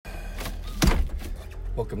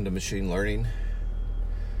Welcome to Machine Learning.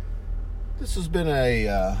 This has been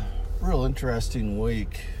a real interesting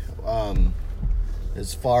week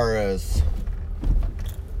as far as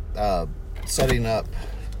setting up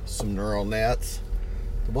some neural nets.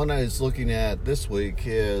 The one I was looking at this week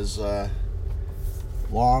is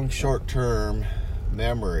long short-term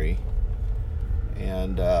memory,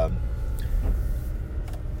 and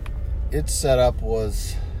its setup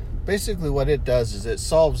was basically what it does is it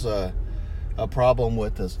solves a problem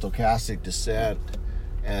with the stochastic descent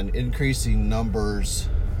and increasing numbers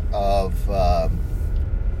of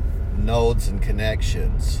nodes and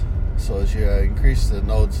connections. So as you increase the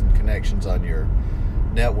nodes and connections on your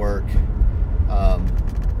network,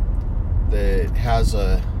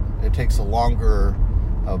 it takes a longer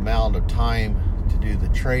amount of time to do the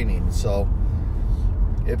training. So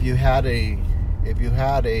if you had a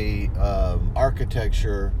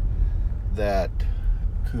architecture that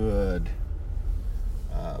could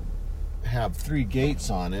have 3 gates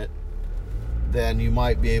on it, then you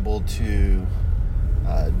might be able to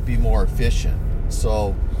be more efficient.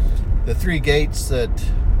 So the 3 gates that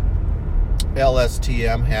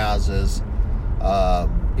Lstm has is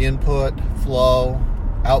input flow,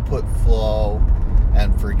 output flow,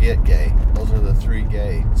 and forget gate. Those are the 3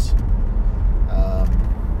 gates.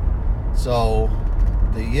 So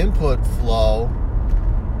the input flow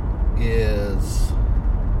is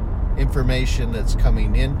information that's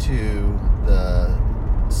coming into the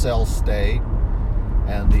cell state,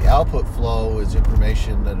 and the output flow is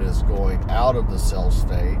information that is going out of the cell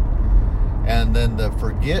state, and then the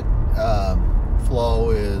forget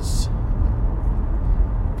flow is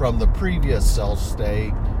from the previous cell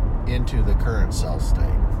state into the current cell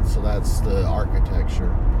state. So that's the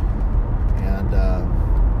architecture. And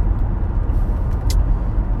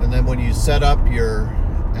then when you set up your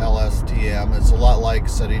Lstm, it's a lot like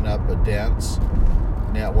setting up a dense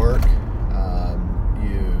network.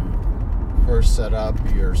 You first set up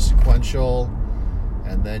your sequential,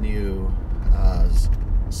 and then you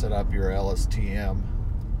set up your Lstm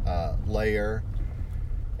layer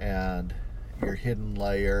and your hidden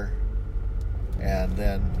layer, and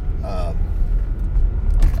then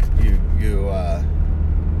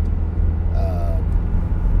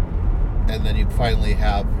and then you finally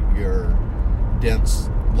have your dense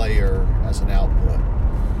layer as an output.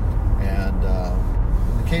 And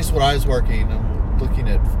in the case of what I was working, I'm looking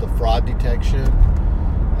at the fraud detection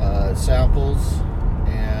samples,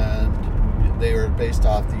 and they were based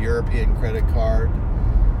off the European credit card.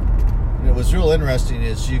 And it was real interesting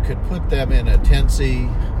is you could put them in a tensy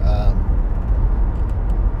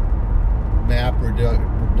map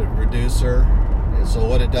reducer. And so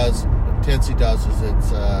what tensy does is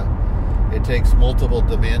it takes multiple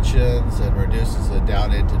dimensions and reduces it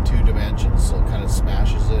down into 2 dimensions, so it kind of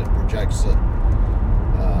smashes it, projects it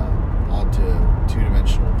onto a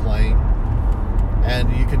 2-dimensional plane. And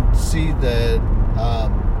you can see that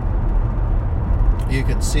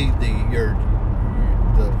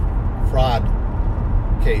the fraud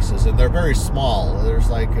cases, and they're very small. There's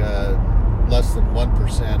like less than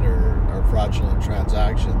 1% are fraudulent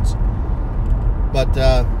transactions. But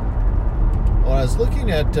when I was looking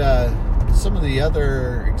at some of the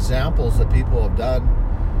other examples that people have done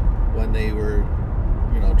when they were,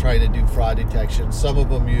 trying to do fraud detection, some of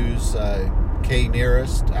them use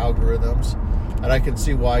k-nearest algorithms, and I can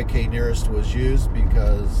see why k-nearest was used,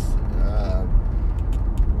 because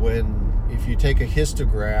if you take a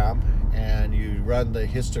histogram and you run the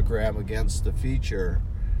histogram against the feature,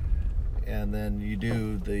 and then you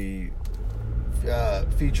do the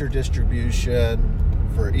feature distribution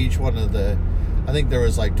for each one of I think there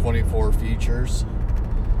was like 24 features.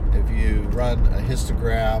 If you run a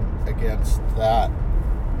histogram against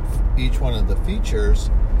each one of the features,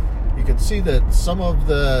 you can see that some of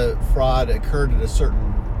the fraud occurred at a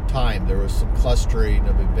certain time. There was some clustering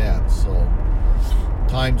of events. So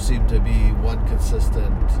time seemed to be one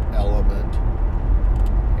consistent element.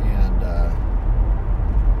 And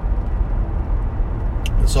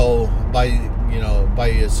so by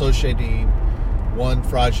associating one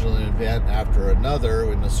fraudulent event after another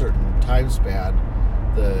in a certain time span,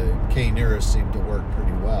 the k-nearest seemed to work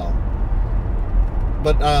pretty well.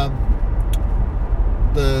 But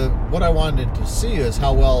what I wanted to see is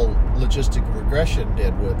how well logistic regression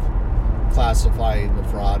did with classifying the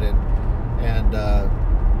fraud, and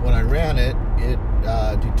when I ran it, it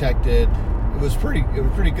detected. It was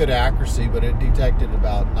pretty good accuracy, but it detected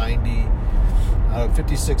about 90. Out of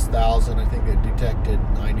 56,000, I think it detected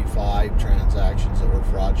 95 transactions that were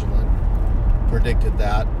fraudulent. Predicted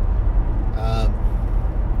that.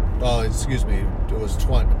 Oh, excuse me, it was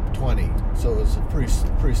 20. So it was a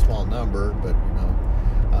pretty small number, but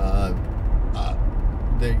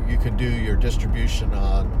you could do your distribution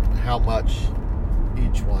on how much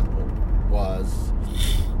each one was,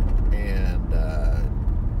 and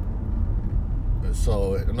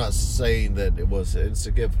so I'm not saying that it was an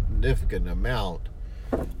insignificant amount,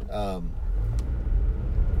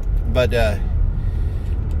 but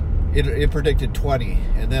it predicted 20,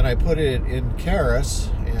 and then I put it in Keras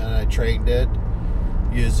and I trained it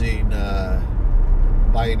using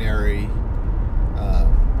binary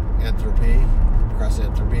entropy, cross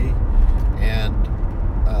entropy, and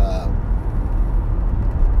I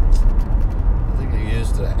think I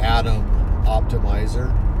used an atom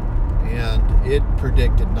optimizer, and it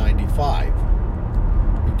predicted 95,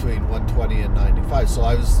 between 120 and 95. So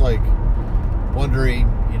I was like wondering,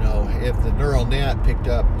 if the neural net picked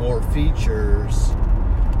up more features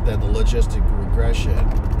than the logistic regression.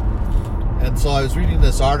 And so I was reading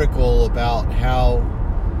this article about how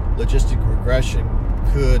logistic regression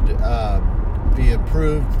could be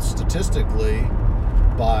improved statistically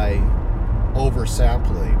by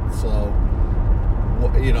oversampling. So,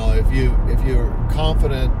 if you're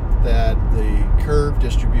confident that the curve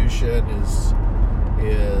distribution is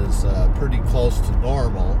pretty close to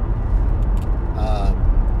normal,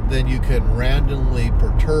 then you can randomly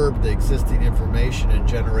perturb the existing information and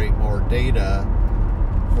generate more data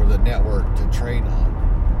for the network to train on.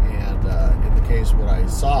 And in the case, what I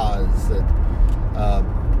saw is that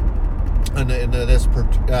this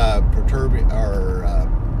perturbing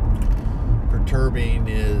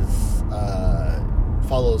is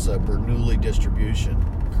follows a Bernoulli distribution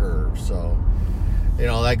curve. So,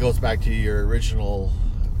 that goes back to your original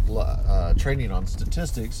training on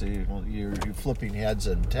statistics. So you're flipping heads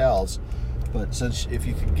and tails. But since if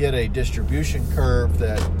you can get a distribution curve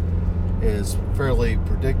that is fairly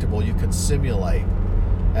predictable, you can simulate,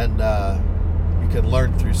 and you can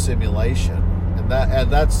learn through simulation, and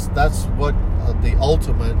that's what the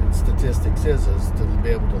ultimate in statistics is to be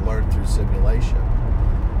able to learn through simulation,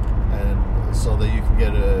 and so that you can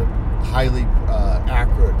get a highly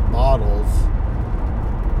accurate models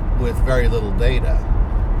with very little data.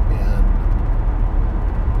 And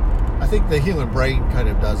I think the human brain kind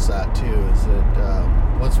of does that too, is that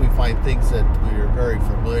once we find things that we are very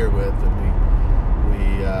familiar with, and we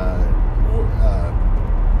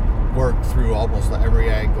work through almost every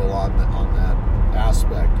angle on that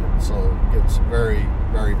aspect, and so it gets very,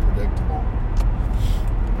 very predictable.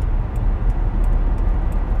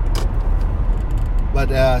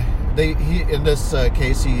 But in this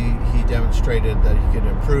case, he demonstrated that he could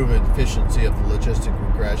improve efficiency of the logistic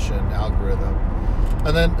regression algorithm,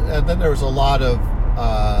 and then there was a lot of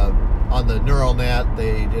on the neural net.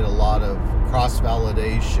 They did a lot of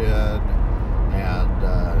cross-validation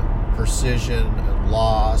and precision and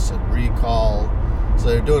loss and recall. So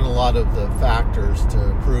they're doing a lot of the factors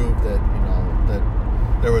to prove that that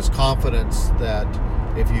there was confidence that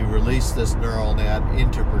if you release this neural net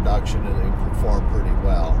into production, it would perform pretty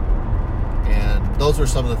well. And those were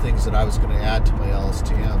some of the things that I was going to add to my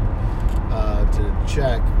LSTM to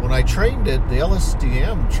check. When I trained it, the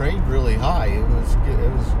LSTM trained really high. It was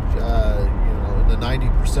in the 90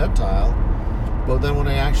 percentile. But then when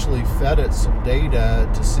I actually fed it some data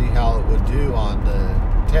to see how it would do on the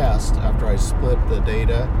test, after I split the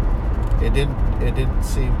data, it didn't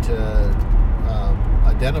seem to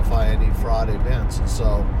identify any fraud events. And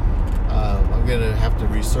so I'm going to have to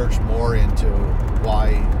research more into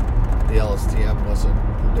why the LSTM wasn't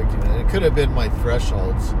predicting it. It could have been my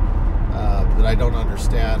thresholds, that I don't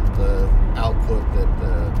understand the output that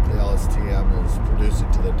the LSTM is producing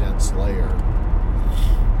to the dense layer.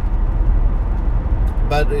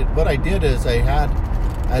 But what I did is I had,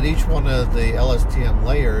 at each one of the LSTM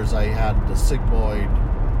layers, I had the sigmoid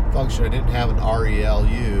function. I didn't have an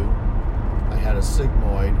ReLU. I had a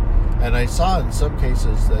sigmoid. And I saw in some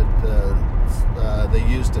cases that they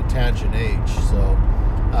used a tangent H. So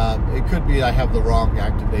it could be I have the wrong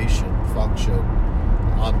activation function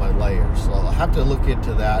on my layer. So I'll have to look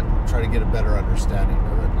into that and try to get a better understanding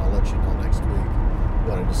of it. And I'll let you know next week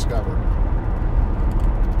what I discovered.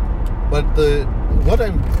 But what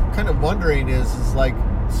I'm kind of wondering is like,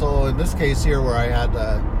 so in this case here where I had,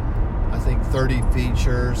 I think 30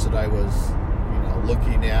 features that I was,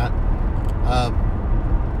 looking at,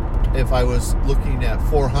 if I was looking at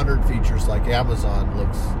 400 features like Amazon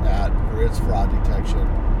looks at for its fraud detection,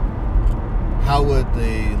 how would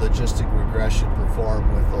the logistic regression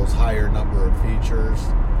perform with those higher number of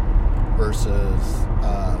features versus,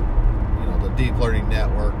 the deep learning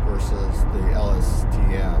network versus the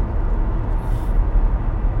LSTM?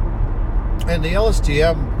 And the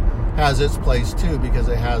LSTM has its place too, because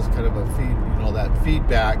it has kind of a that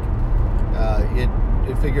feedback.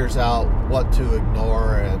 it figures out what to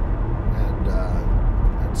ignore, and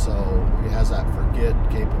so it has that forget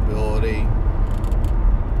capability.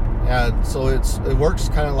 And so it works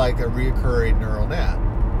kind of like a reoccurring neural net,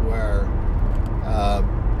 where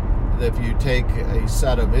if you take a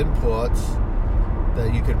set of inputs,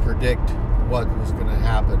 that you could predict what was going to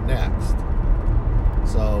happen next.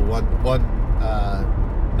 So one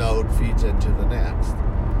node feeds into the next,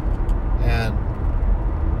 and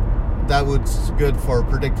that was good for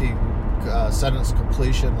predicting sentence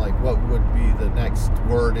completion, like what would be the next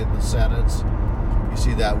word in the sentence. You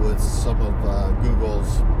see that with some of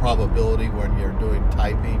Google's probability. When you're doing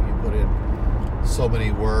typing, you put in so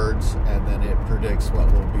many words, and then it predicts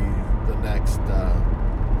what will be the next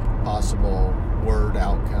possible word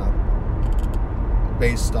outcome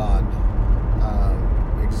based on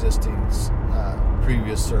existing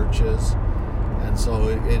previous searches. And so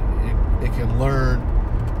it can learn.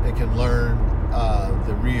 It can learn.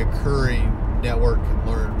 The reoccurring network can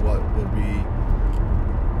learn what would be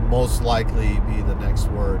most likely be the next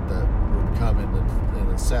word that would come in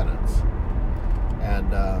the sentence.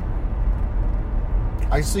 And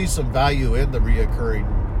I see some value in the reoccurring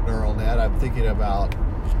neural net. I'm thinking about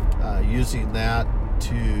using that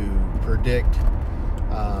to predict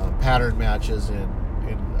pattern matches in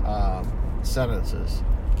sentences.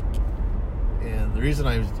 And the reason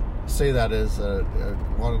I say that is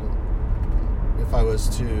if I was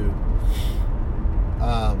to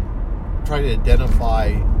try to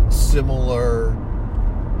identify similar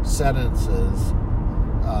sentences,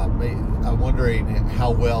 I'm wondering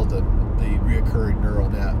how well the reoccurring neural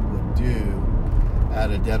net would do at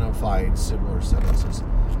identifying similar sentences.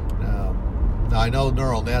 Now I know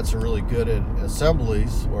neural nets are really good at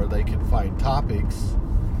assemblies, where they can find topics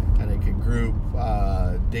and they can group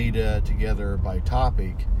data together by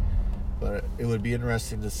topic. But it would be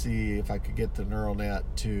interesting to see if I could get the neural net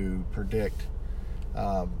to predict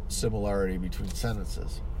similarity between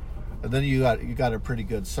sentences. And then you got a pretty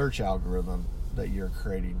good search algorithm that you're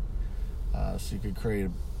creating. So you could create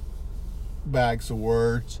bags of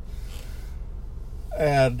words,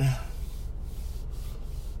 and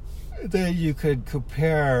then you could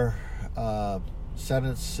compare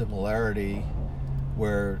sentence similarity,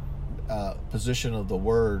 where position of the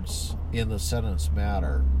words in the sentence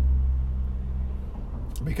matter.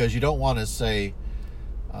 Because you don't want to say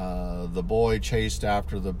the boy chased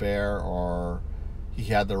after the bear, or he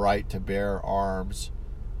had the right to bear arms,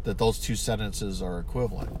 that those two sentences are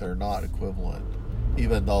equivalent. They're not equivalent,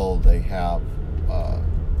 even though they have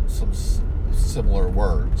some similar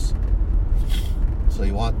words. So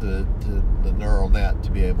you want the neural net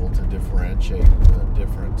to be able to differentiate the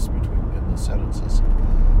difference in the sentences.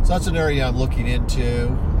 So that's an area I'm looking into.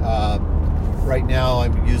 Right now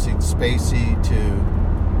I'm using Spacey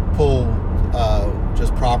to pull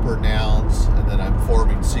just proper nouns, and then I'm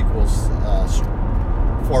forming SQL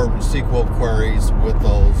queries with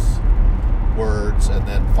those words, and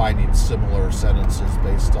then finding similar sentences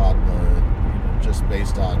based on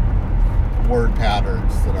based on word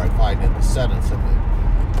patterns that I find in the sentence. And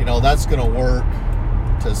that's going to work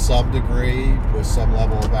to some degree with some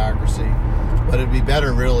level of accuracy, but it'd be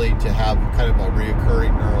better really to have kind of a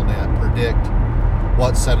reoccurring neural net predict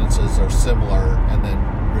what sentences are similar, and then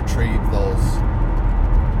retrieve those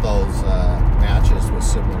matches with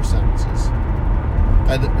similar sentences.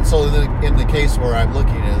 And so in the case where I'm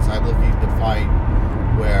looking to find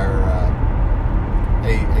where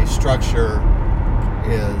a structure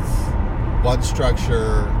is one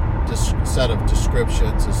structure set of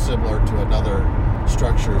descriptions is similar to another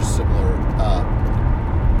structure's similar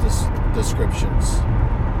descriptions,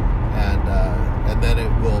 and then it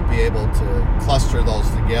will be able to cluster those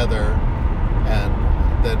together, and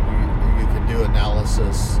then you can do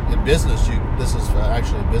analysis in business. This is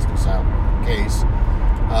actually a business case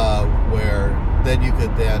where then you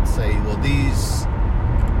could then say, well, these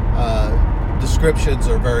descriptions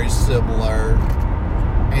are very similar,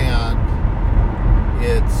 and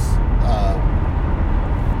its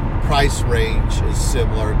price range is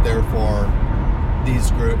similar, therefore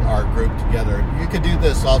these are grouped together. You could do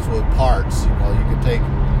this also with parts. You could take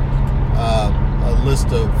a list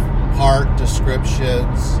of part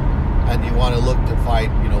descriptions, and you want to look to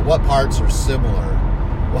find what parts are similar.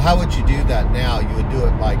 Well, how would you do that now? You would do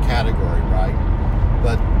it by category, right?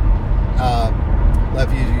 But if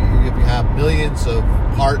you have millions of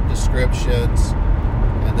part descriptions,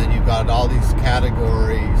 and then you've got all these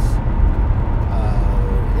categories,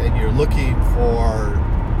 and you're looking for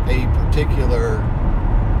a particular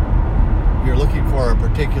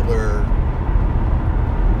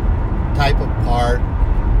type of part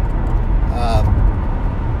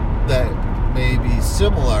that may be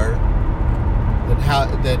similar,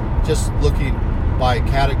 then just looking by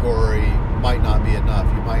category might not be enough.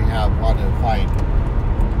 You might want to find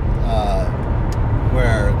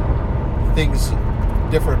where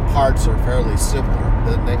different parts are fairly similar,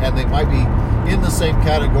 and they might be in the same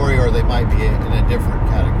category, or they might be in a different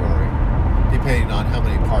category, depending on how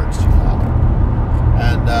many parts you have.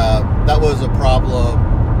 And that was a problem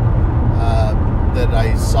that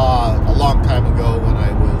I saw a long time ago when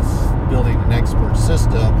I was building an expert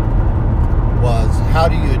system. Was how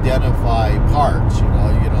do you identify parts?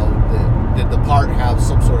 Did the part have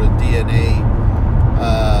some sort of DNA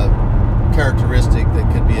characteristic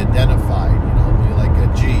that could be identified? Like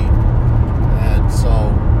a gene. And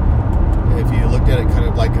so, if you looked at it kind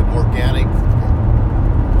of like an organic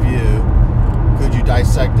view, could you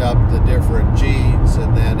dissect up the different genes?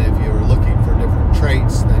 And then, if you were looking for different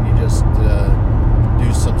traits, then you just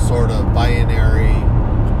do some sort of binary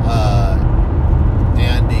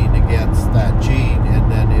ANDing against that gene,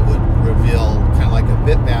 and then it would reveal, kind of like a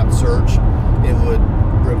bitmap search, it would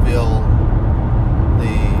reveal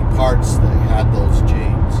the parts that had those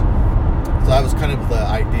genes. So that was kind of the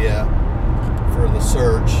idea for the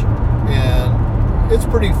search, and it's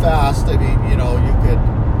pretty fast. I mean, you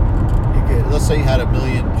could, let's say you had 1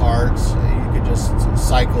 million parts, you could just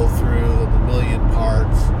cycle through the 1 million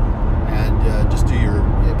parts and just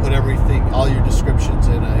put everything, all your descriptions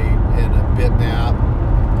in a bitmap,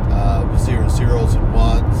 zeros and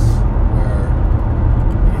ones, where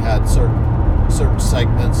you had certain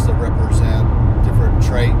segments that represent different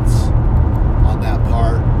traits on that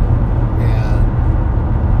part.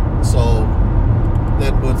 And so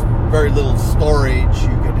then with very little storage,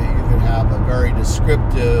 you could have a very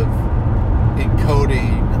descriptive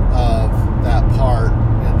encoding of that part.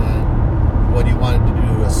 And then when you wanted to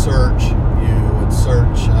do a search, you would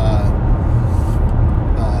search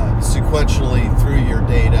sequentially through your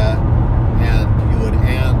data, and you would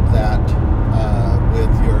AND that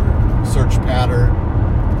with your search pattern.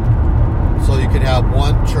 So you could have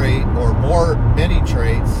one trait or many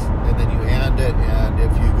traits, and then you AND it, and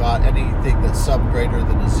if you got anything that's some greater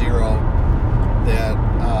than a 0, then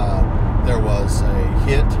there was a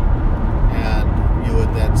hit, and you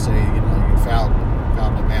would then say, you found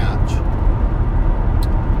a match.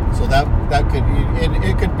 So that could be, and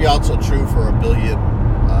it could be also true for 1 billion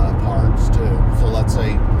parts too. So let's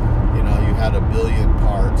say, you had 1 billion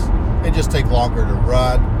parts. It just take longer to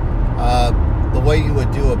run. The way you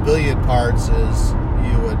would do 1 billion parts is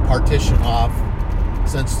you would partition off,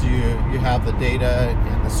 since you have the data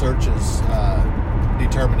and the search is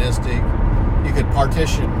deterministic, you could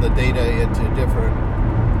partition the data into different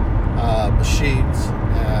machines,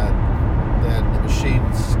 and then the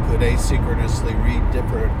machines could asynchronously read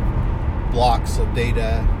different blocks of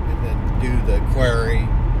data and then do the query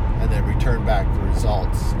and then return back the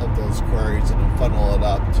results of those queries, and then funnel it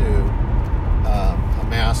up to a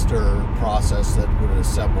master process that would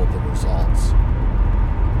assemble the results.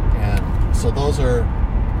 And so those are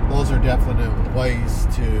definite ways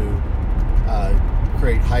to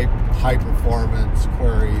create high performance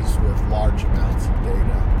queries with large amounts of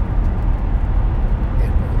data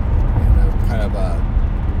in a kind of a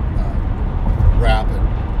rapid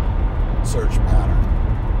search pattern.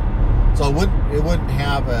 So it wouldn't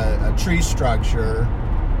have a tree structure,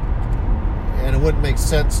 and it wouldn't make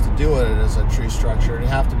sense to do it as a tree structure. It'd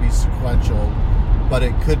have to be sequential, but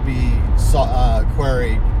it could be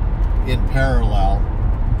queried in parallel,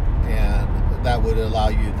 and that would allow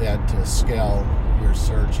you then to scale your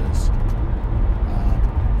searches.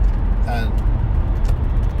 And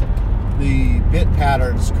the bit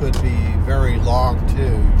patterns could be very long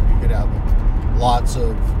too. You could have lots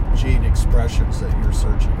of gene expressions that you're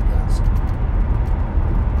searching against.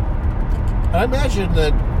 And I imagine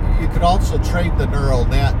that you could also train the neural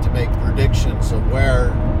net to make predictions of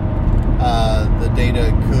where the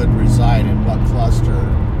data could reside in what cluster.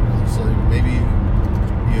 So maybe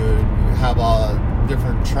you have all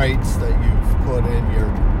different traits that you've put in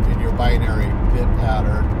your binary bit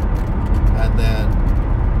pattern, and then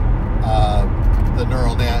the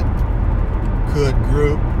neural net could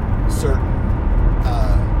group certain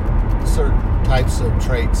types of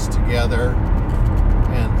traits together,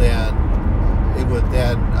 and then it would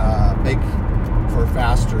then make for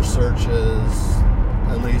faster searches,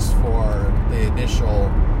 at least for the initial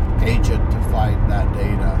agent to find that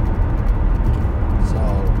data. So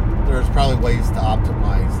there's probably ways to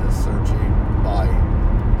optimize this searching by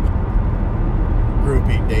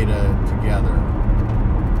grouping data together.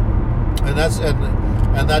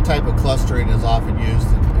 And that type of clustering is often used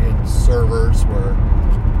in servers, where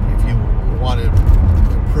if you want to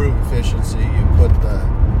improve efficiency, you put the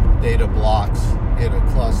data blocks in a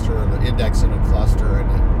cluster, or the index in a cluster,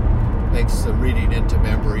 and it makes the reading into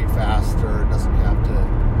memory faster. It doesn't have to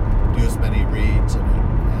do as many reads, and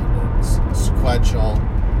it's sequential,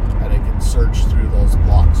 and it can search through those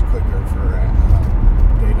blocks quicker for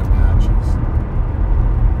data matches.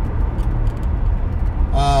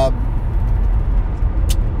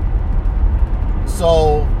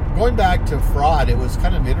 So going back to fraud, it was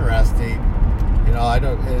kind of interesting.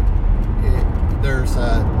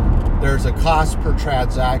 There's a cost per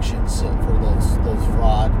transaction for those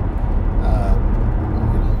fraud.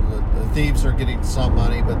 The thieves are getting some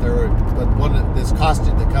money, but it's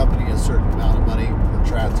costing the company a certain amount of money per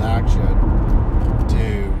transaction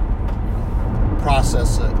to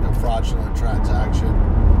process a fraudulent transaction,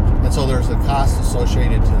 and so there's a cost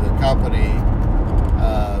associated to the company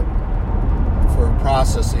for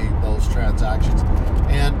processing those transactions.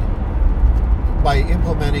 And by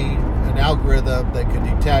implementing an algorithm that could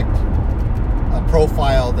detect a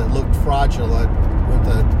profile that looked fraudulent with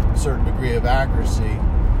a certain degree of accuracy,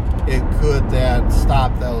 it could then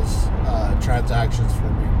stop those transactions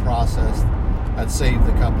from being processed and save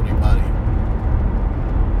the company money.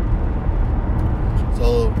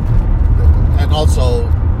 So, and also,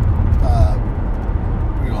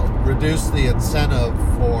 reduce the incentive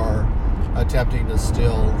for attempting to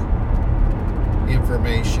steal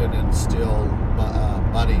information and steal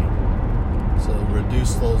money. So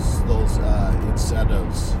reduce those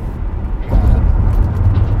incentives,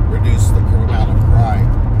 reduce the amount of crime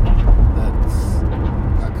that's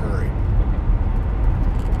occurring.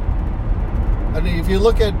 And if you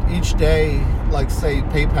look at each day, like say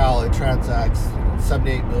PayPal, it transacts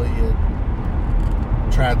 78 million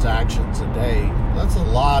transactions a day. That's a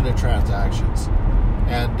lot of transactions.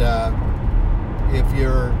 And if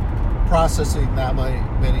you're processing that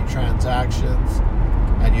many transactions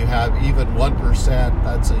and you have even 1%,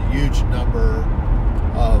 that's a huge number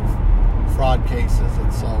of fraud cases.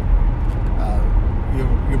 And so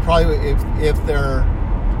you probably, if they're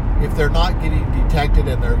not getting detected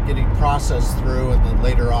and they're getting processed through, and then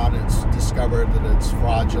later on it's discovered that it's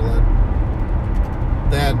fraudulent,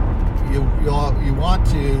 then you want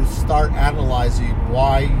to start analyzing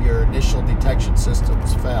why your initial detection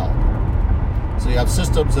systems failed. So you have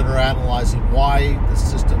systems that are analyzing why the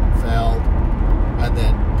system failed, and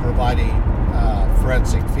then providing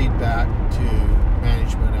forensic feedback to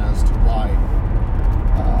management as to why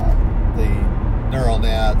the neural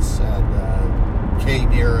nets and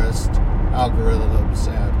k-nearest algorithms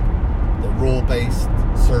and the rule-based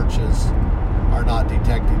searches are not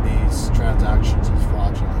detecting these transactions as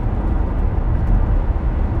fraudulent.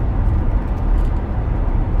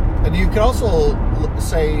 And you can also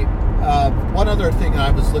say, one other thing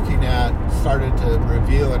I was looking at, started to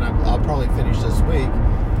review, and I'll probably finish this week,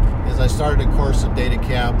 is I started a course in data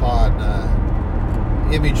camp on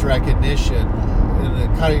image recognition, and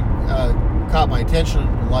it kind of caught my attention.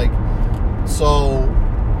 So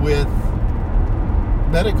with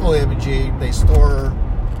medical imaging, they store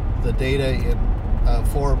the data in a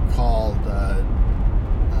form called,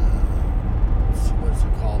 what is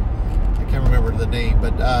it called? I can't remember the name,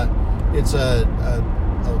 but it's a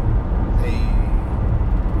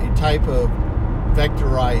type of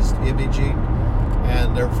vectorized imaging,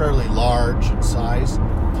 and they're fairly large in size.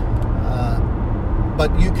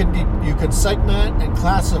 But you can segment and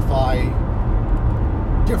classify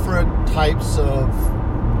different types of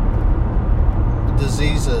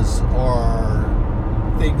diseases or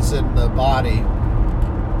things in the body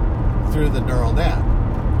through the neural net.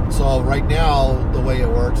 So right now, the way it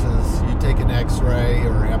works is you take an X-ray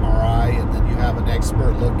or MRI, and then you have an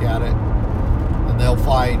expert look at it, and they'll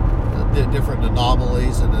find different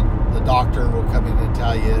anomalies, and then the doctor will come in and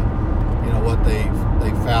tell you, what they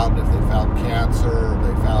found, if they found cancer, or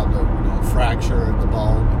they found a fracture in the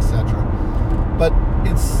bone, etc. But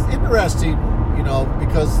it's interesting,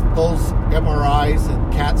 because those MRIs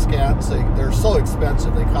and CAT scans, they're so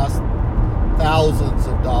expensive. They cost thousands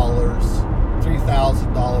of dollars,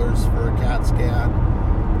 $3,000 for a CAT scan.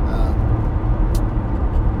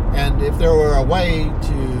 And if there were a way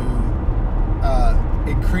to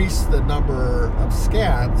increase the number of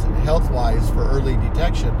scans health-wise for early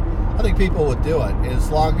detection, I think people would do it, as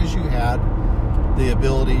long as you had the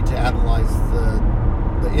ability to analyze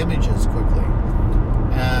the images quickly.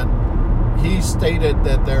 And he stated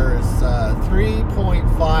that there is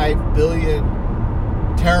 3.5 billion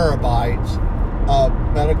terabytes of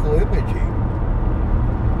medical imaging.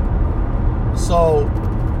 So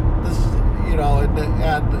this,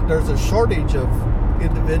 and there's a shortage of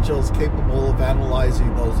individuals capable of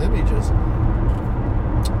analyzing those images.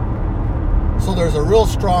 So there's a real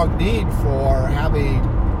strong need for having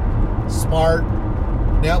smart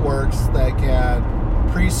networks that can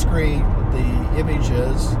pre-screen the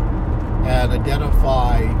images and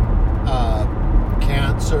identify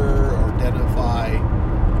cancer or identify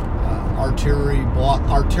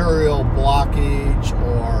arterial blockage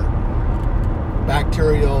or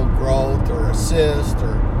bacterial growth or a cyst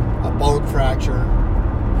or a bone fracture,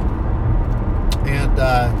 and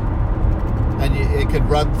it can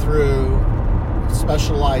run through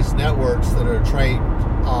specialized networks that are trained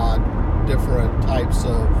on different types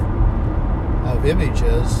of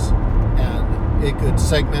images, and it could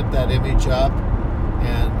segment that image up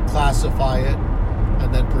and classify it,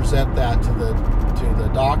 and then present that to the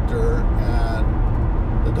doctor, and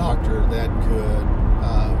the doctor then could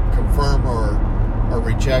confirm or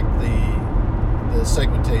reject the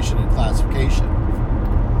segmentation and classification.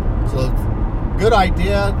 So, good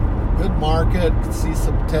idea, good market, see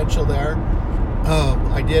some potential there.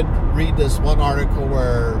 I did read this one article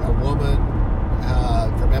where a woman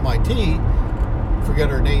from MIT, forget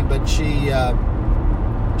her name, but she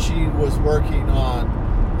was working on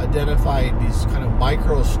identifying these kind of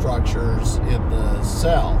microstructures in the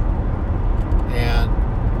cell, and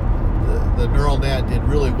the neural net did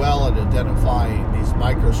really well at identifying these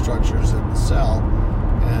microstructures in the cell,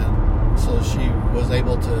 and so she was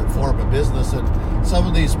able to form a business. And some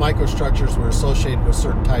of these microstructures were associated with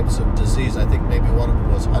certain types of disease. I think maybe one of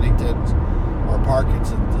them was Huntington's or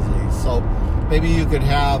Parkinson's disease. So maybe you could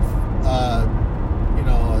have a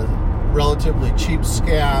relatively cheap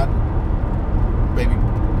scan, maybe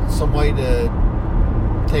some way to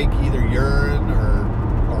take either urine or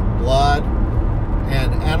blood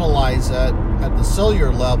and analyze it at the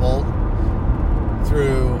cellular level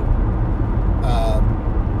through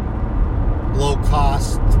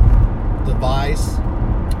low-cost device,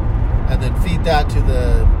 and then feed that to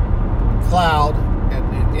the cloud and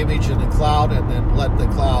an image in the cloud, and then let the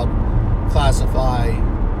cloud classify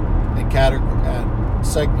and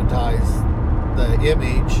segmentize the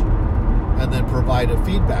image, and then provide a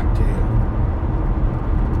feedback to you.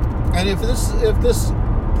 And if this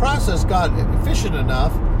process got efficient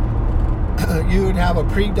enough, you would have a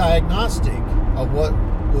pre-diagnostic of what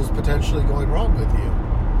was potentially going wrong with you.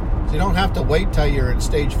 So you don't have to wait till you're in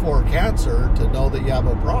stage 4 cancer to know that you have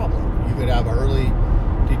a problem. You could have early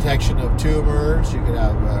detection of tumors. You could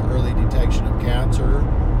have early detection of cancer,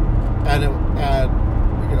 and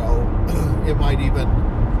it might even,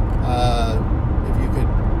 if you could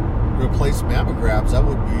replace mammograms, that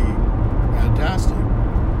would be fantastic.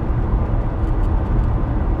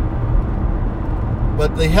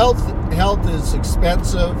 But the health is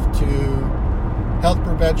expensive health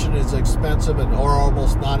prevention is expensive or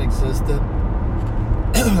almost non-existent.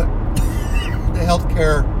 The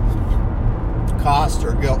healthcare costs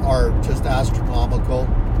are just astronomical.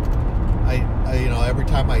 I every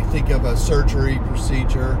time I think of a surgery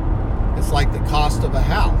procedure, it's like the cost of a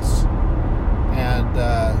house. And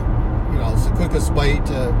it's the quickest way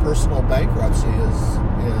to personal bankruptcy is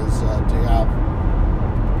to have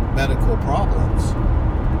medical problems.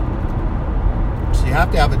 So you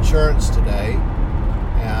have to have insurance today,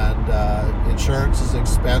 and insurance is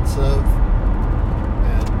expensive.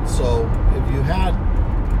 And so if you had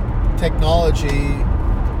technology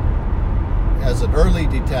as an early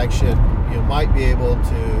detection, you might be able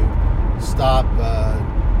to stop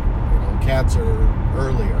cancer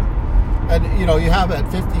earlier. And you have at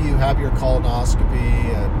 50, you have your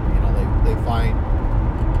colonoscopy, and they find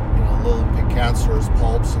little cancerous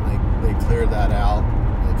polyps, and they clear that out.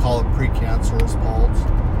 They call it precancerous polyps,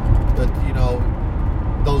 but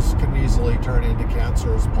those can easily turn into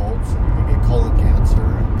cancerous polyps, and you can get colon cancer,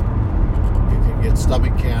 and you can get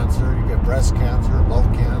stomach cancer, you get breast cancer,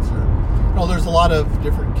 bone cancer. There's a lot of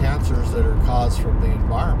different cancers that are caused from the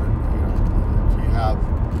environment. If you have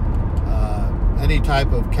any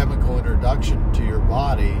type of chemical introduction to your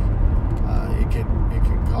body, it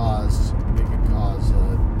can cause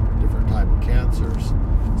different type of cancers.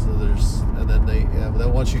 So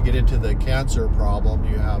then once you get into the cancer problem,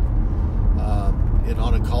 you have in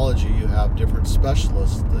oncology you have different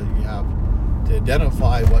specialists that you have to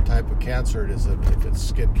identify what type of cancer it is. If it's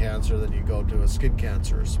skin cancer, then you go to a skin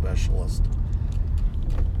cancer specialist.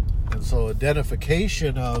 And so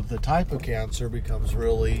identification of the type of cancer becomes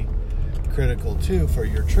really critical too for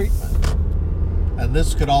your treatment. And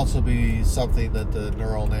this could also be something that the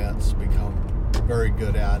neural nets become very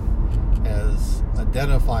good at, as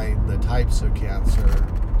identifying the types of cancer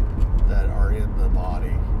that are in the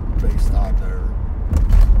body based on their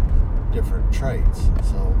different traits.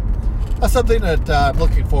 So that's something that I'm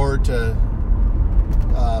looking forward to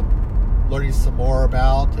learning some more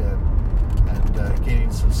about and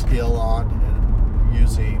gaining some skill on, and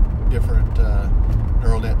using different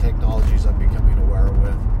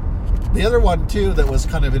The other one too that was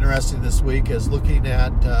kind of interesting this week is looking at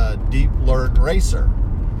Deep Learn Racer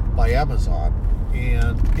by Amazon,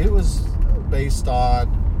 and it was based on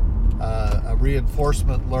a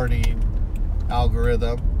reinforcement learning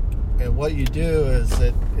algorithm. And what you do is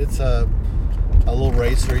it's a little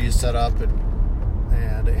racer you set up,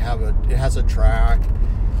 and it has a track,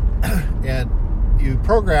 and you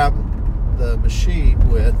program the machine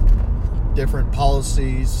with different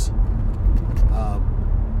policies.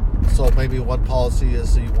 So maybe one policy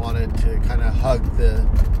is that you want it to kind of hug the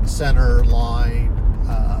center line,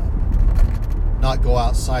 not go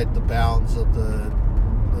outside the bounds of the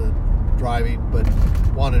driving, but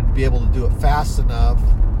want to be able to do it fast enough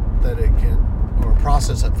that it can, or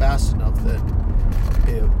process it fast enough that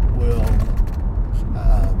it will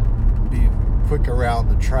be quick around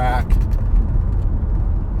the track,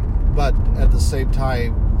 but at the same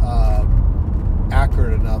time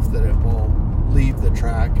accurate enough that it won't leave the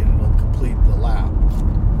track and it'll complete the lap.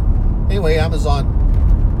 Anyway, Amazon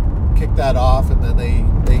kicked that off, and then they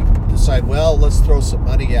decide, well, let's throw some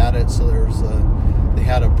money at it. So they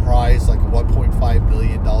had a prize, like a $1.5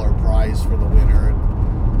 million prize for the winner,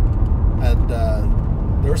 and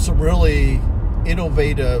there's some really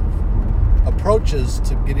innovative approaches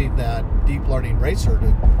to getting that deep learning racer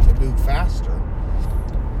to move faster.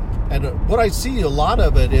 And what I see a lot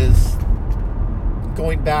of it is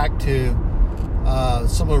going back to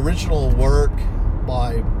some original work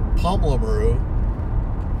by Pomlemeru,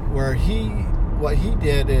 where what he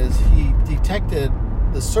did is he detected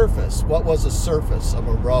the surface, what was the surface of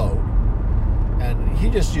a road, and he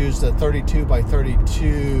just used a 32 by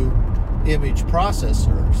 32 image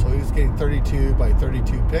processor. So he was getting 32 by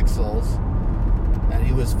 32 pixels, and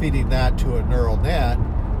he was feeding that to a neural net,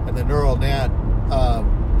 and the neural net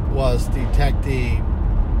was detecting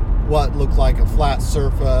what looked like a flat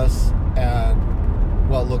surface and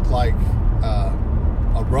what looked like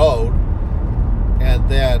a road, and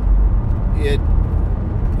then it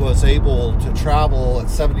was able to travel at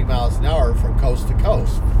 70 miles an hour from coast to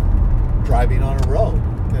coast, driving on a road,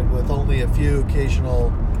 and with only a few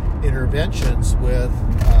occasional interventions with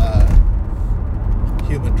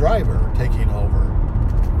human driver taking over.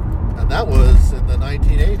 And that was in the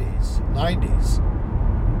 1980s, 90s.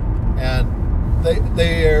 And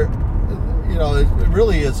they're, it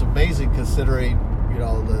really is amazing considering,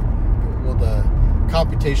 the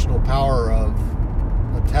computational power of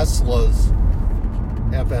Tesla's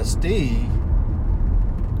FSD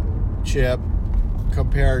chip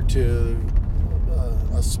compared to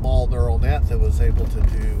a small neural net that was able to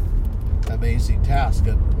do amazing tasks.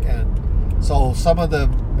 And so some of the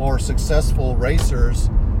more successful racers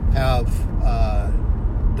have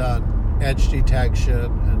done edge detection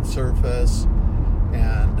and surface,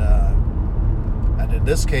 and in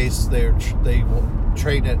this case they will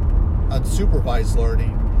train it unsupervised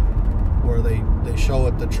learning, where they show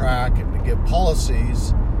it the track and to give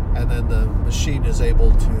policies, and then the machine is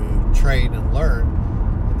able to train and learn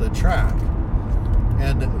the track.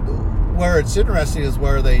 And where it's interesting is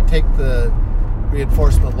where they take the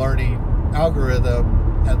reinforcement learning algorithm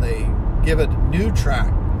and they give it new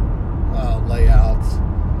track layouts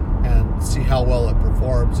and see how well it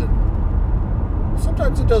performs. And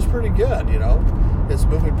sometimes it does pretty good, It's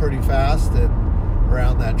moving pretty fast and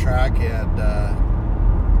around that track, and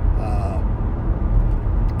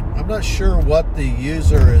I'm not sure what the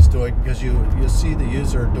user is doing, because you see the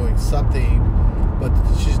user doing something, but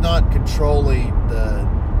she's not controlling the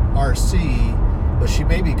RC, but she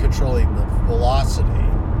may be controlling the velocity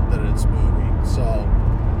that it's moving. So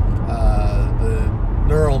the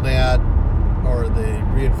neural net or the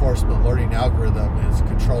reinforcement learning algorithm is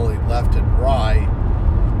controlling left and right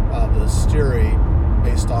of the steering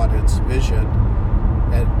based on its vision,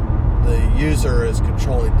 and the user is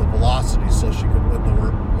controlling the velocity so she can win the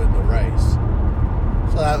race.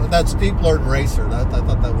 So that's Deep Learn Racer. I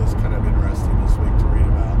thought that was kind of interesting this week to read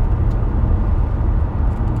about.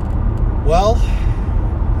 Well,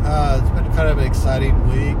 it's been kind of an exciting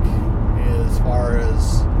week as far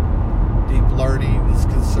as deep learning is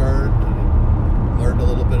concerned. Learned a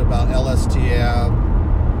little bit about Lstm.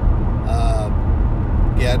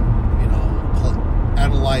 Again,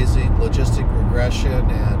 analyzing logistic regression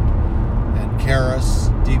and Keras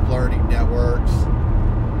deep learning networks,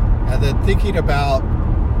 and then thinking about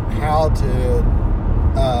how to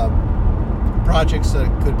projects that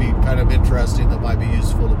could be kind of interesting that might be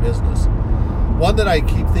useful to business. One that I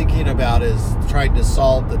keep thinking about is trying to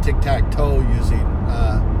solve the tic-tac-toe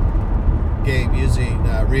game using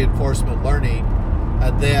reinforcement learning,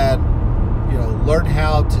 and then learn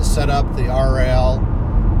how to set up the RL,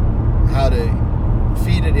 how to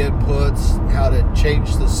feed it in inputs, how to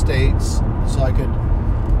change the states. So I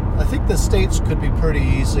think the states could be pretty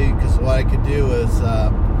easy, because what I could do is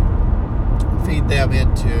feed them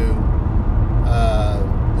into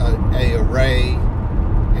a array,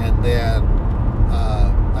 and then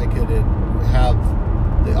I could have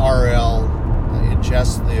the RL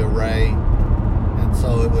ingest the array, and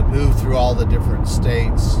so it would move through all the different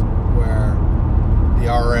states where the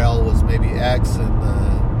RL was maybe X and the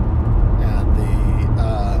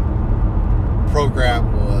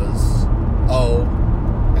program was O,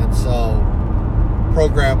 and so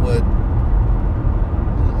program would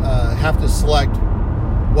have to select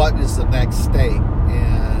what is the next state,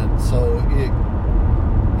 and so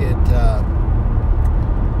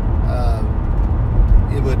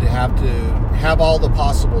it would have to have all the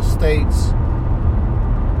possible states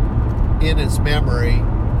in its memory,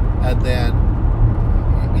 and then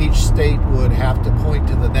each state would have to point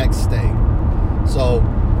to the next state. So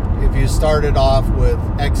if you started off with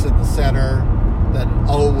X in the center, then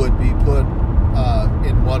O would be put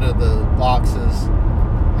in one of the boxes,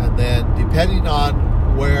 and then depending on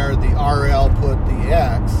where the RL put the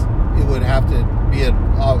X, it would have to be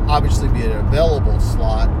obviously be an available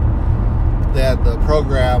slot. Then the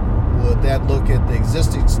program would then look at the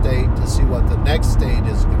existing state to see what the next state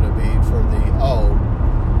is going to be for the O,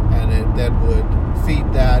 and it then would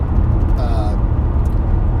feed that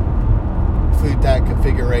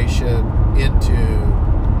configuration into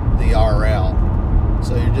the RL.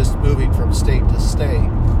 So you're just moving from state to state.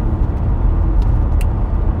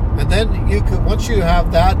 And then you could, once you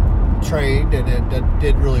have that trained and it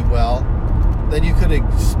did really well, then you could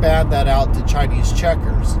expand that out to Chinese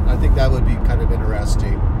checkers. I think that would be kind of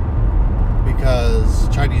interesting, because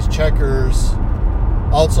Chinese checkers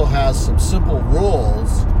also has some simple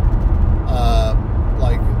rules,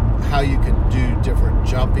 like how you can do different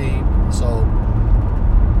jumping. So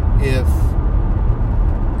if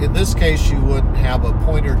in this case you wouldn't have a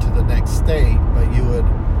pointer to the next state, but you would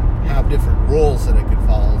have different rules that it could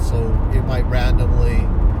follow. So it might randomly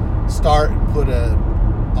start and put a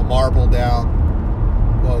marble down.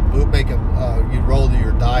 Well, you roll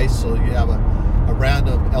your dice, so you have a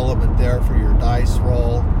random element there for your dice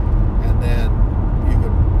roll, and then you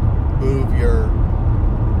would move your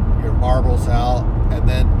marbles out, and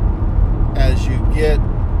then as you get,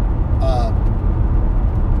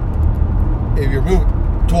 if you're moving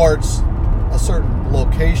towards a certain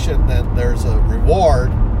location, then there's a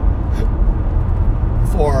reward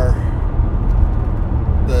for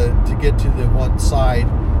to get to the one side.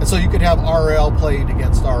 And so you could have RL playing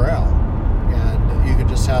against RL, and you could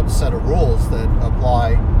just have a set of rules that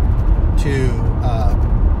apply to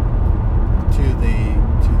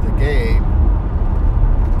the game,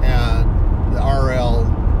 and the RL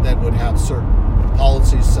then would have certain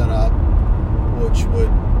policies set up, which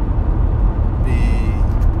would be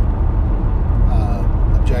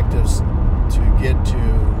objectives to get to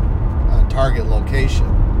a target location.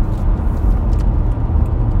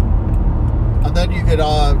 And then you could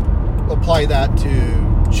apply that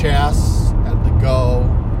to chess and the Go.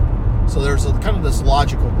 So there's kind of this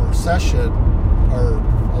logical procession, or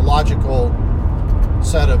a logical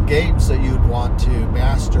set of games that you'd want to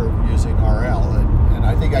master using RL. And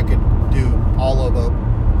I think I could do all of them.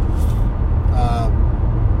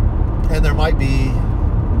 And there might be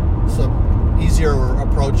some easier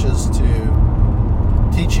approaches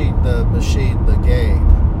to teaching the machine the game.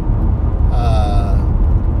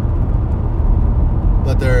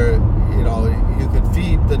 But there, you could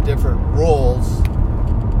feed the different rules.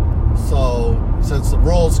 So since the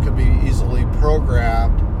rules can be easily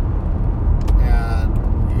programmed, and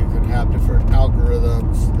you can have different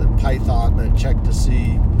algorithms in Python that check to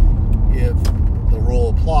see if the rule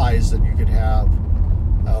applies, then you could have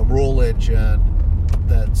a rule engine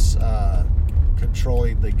that's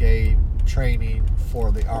controlling the game training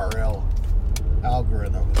for the RL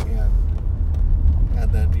algorithm,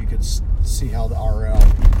 and then you can see how the RL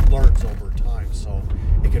learns over time. So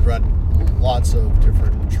it could run lots of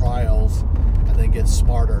different trials and then get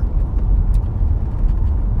smarter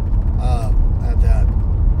at that.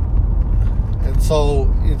 And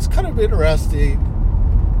so it's kind of interesting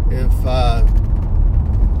if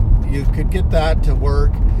you could get that to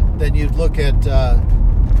work. Then you'd look at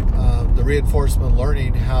the reinforcement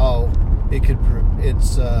learning, how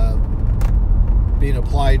it's being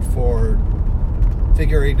applied for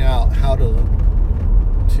figuring out how to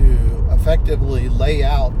effectively lay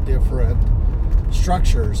out different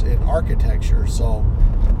structures in architecture. So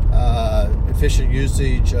efficient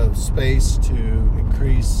usage of space to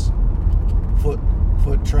increase foot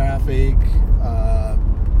traffic.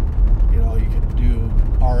 You can do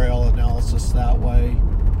RL analysis that way.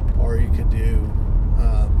 or you can do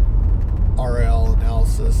RL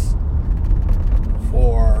analysis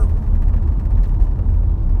for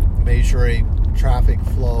measuring traffic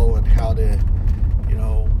flow and how to,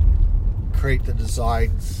 create the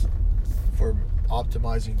designs for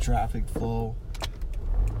optimizing traffic flow.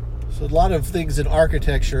 So a lot of things in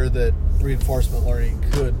architecture that reinforcement learning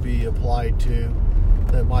could be applied to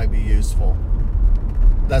that might be useful.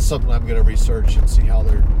 That's something I'm going to research and see how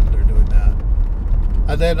they're doing that.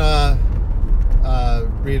 And then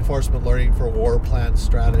reinforcement learning for war plan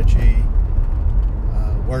strategy,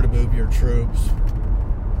 where to move your troops,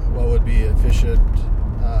 what would be efficient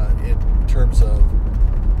in terms of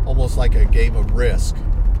almost like a game of Risk.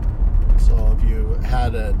 So if you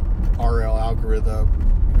had an RL algorithm,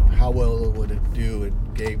 how well would it do in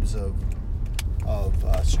games of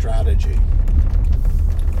strategy?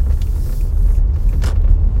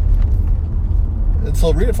 And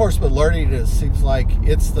so reinforcement learning seems like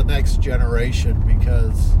it's the next generation,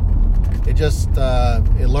 because it just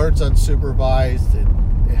it learns unsupervised.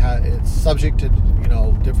 It's subject to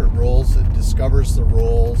different rules. It discovers the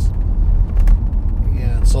rules,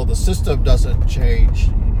 and so the system doesn't change.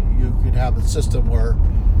 You could have a system where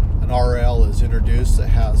an RL is introduced that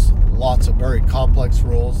has lots of very complex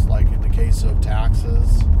rules, like in the case of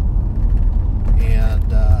taxes, and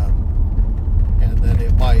then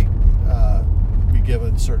it might be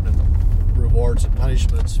given certain rewards and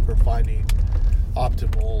punishments for finding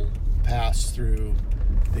optimal paths through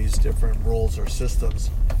these different rules or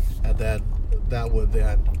systems, and then that would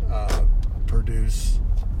then produce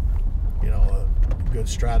good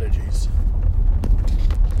strategies.